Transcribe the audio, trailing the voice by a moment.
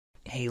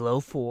Halo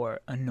 4,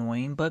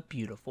 annoying but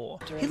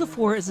beautiful. Halo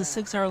 4 is a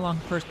 6-hour-long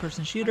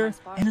first-person shooter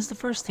and is the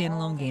first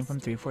standalone game from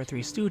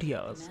 343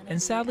 Studios.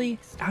 And sadly,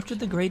 after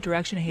the great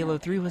direction Halo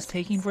 3 was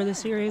taking for the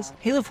series,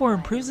 Halo 4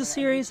 improves the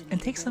series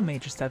and takes some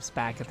major steps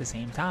back at the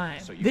same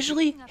time.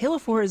 Visually, Halo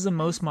 4 is the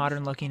most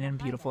modern-looking and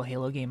beautiful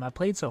Halo game I've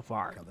played so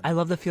far. I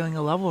love the feeling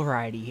of level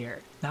variety here,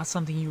 not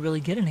something you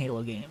really get in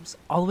Halo games.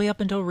 All the way up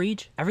until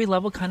Reach, every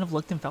level kind of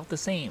looked and felt the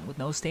same, with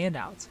no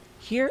standouts.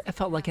 Here, it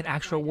felt like an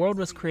actual world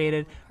was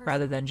created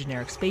rather than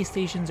generic space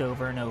stations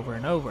over and over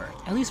and over,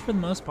 at least for the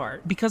most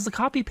part, because the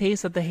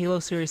copy-paste that the Halo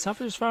series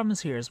suffers from is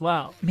here as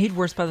well, made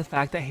worse by the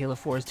fact that Halo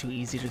 4 is too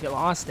easy to get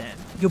lost in.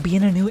 You'll be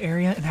in a new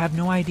area and have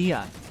no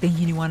idea,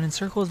 thinking you want in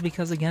circles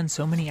because again,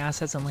 so many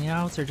assets and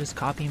layouts are just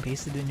copy and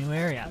pasted to new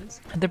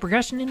areas. And the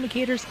progression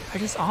indicators are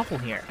just awful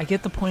here. I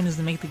get the point is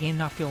to make the game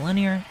not feel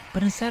linear,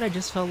 but instead I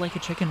just felt like a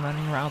chicken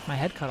running around with my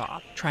head cut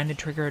off, trying to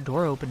trigger a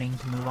door opening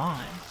to move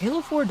on. Halo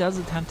 4 does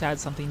attempt to add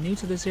something new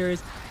to the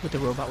series with the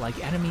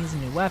robot-like enemies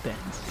and new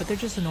weapons, but they're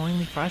just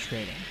annoyingly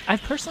frustrating.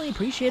 I've personally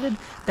appreciated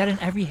that in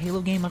every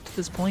Halo game up to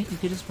this point you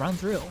could just run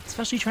through,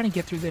 especially trying to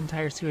get through the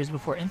entire series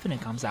before Infinite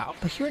comes out.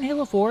 But here in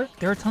Halo 4,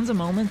 there are tons of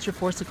moments you're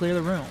forced to clear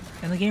the room,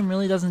 and the game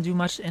really doesn't do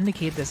much to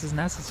indicate this is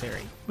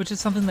necessary, which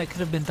is something that could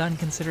have been done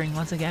considering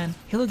once again,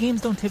 Halo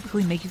games don't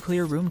typically make you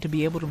clear a room to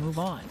be able to move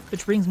on.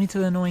 Which brings me to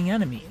the annoying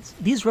enemies.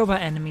 These robot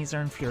enemies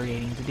are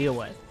infuriating to deal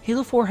with.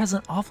 Halo 4 has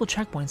an awful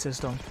checkpoint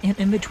system, and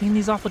in between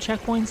these awful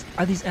checkpoints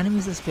are these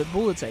enemies that spit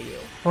bullets at you,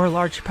 or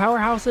large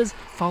powerhouses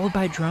followed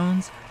by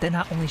drones that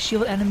not only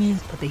shield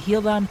enemies, but they heal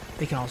them,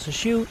 they can also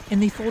shoot,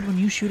 and they fold when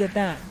you shoot at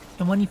them.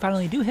 And when you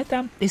finally do hit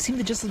them, they seem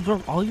to just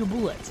absorb all your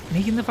bullets,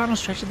 making the final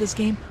stretch of this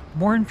game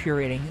more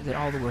infuriating than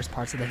all the worst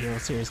parts of the Halo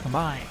series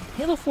combined.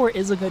 Halo 4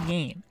 is a good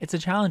game. It's a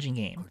challenging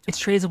game. It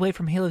strays away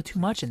from Halo too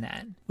much in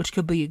that, which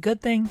could be a good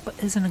thing, but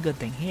isn't a good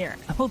thing here.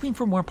 I'm hoping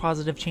for more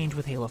positive change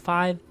with Halo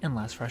 5 and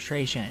less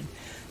frustration.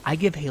 I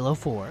give Halo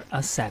 4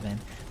 a 7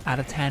 out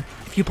of 10.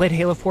 If you played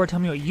Halo 4, tell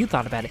me what you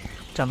thought about it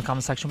down in the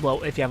comment section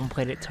below. If you haven't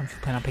played it, tell me if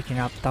you plan on picking it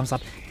up. Thumbs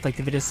up. If you like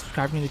the video,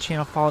 subscribe to the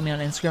channel, follow me on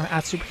Instagram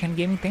at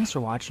Superkengaming. Thanks for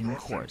watching, of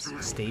course.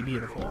 Stay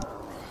beautiful.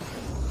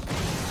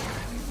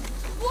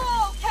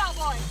 Whoa,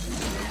 cowboy!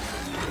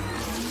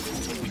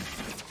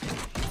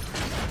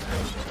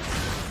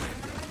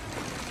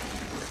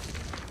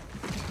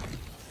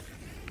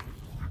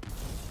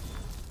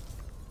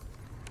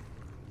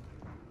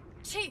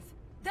 Chief,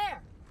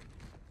 there!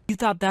 You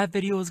thought that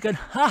video was good?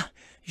 Ha!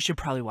 You should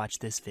probably watch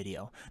this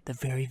video, the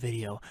very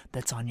video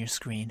that's on your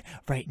screen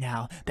right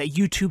now, that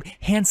YouTube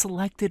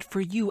hand-selected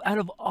for you out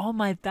of all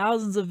my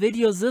thousands of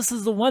videos. This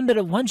is the one that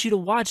I want you to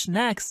watch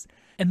next.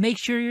 And make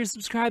sure you're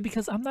subscribed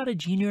because I'm not a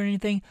genie or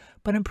anything,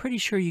 but I'm pretty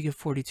sure you get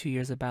 42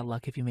 years of bad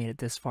luck if you made it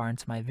this far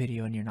into my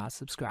video and you're not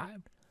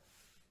subscribed.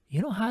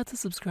 You don't have to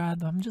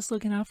subscribe. I'm just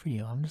looking out for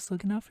you. I'm just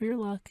looking out for your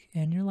luck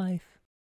and your life.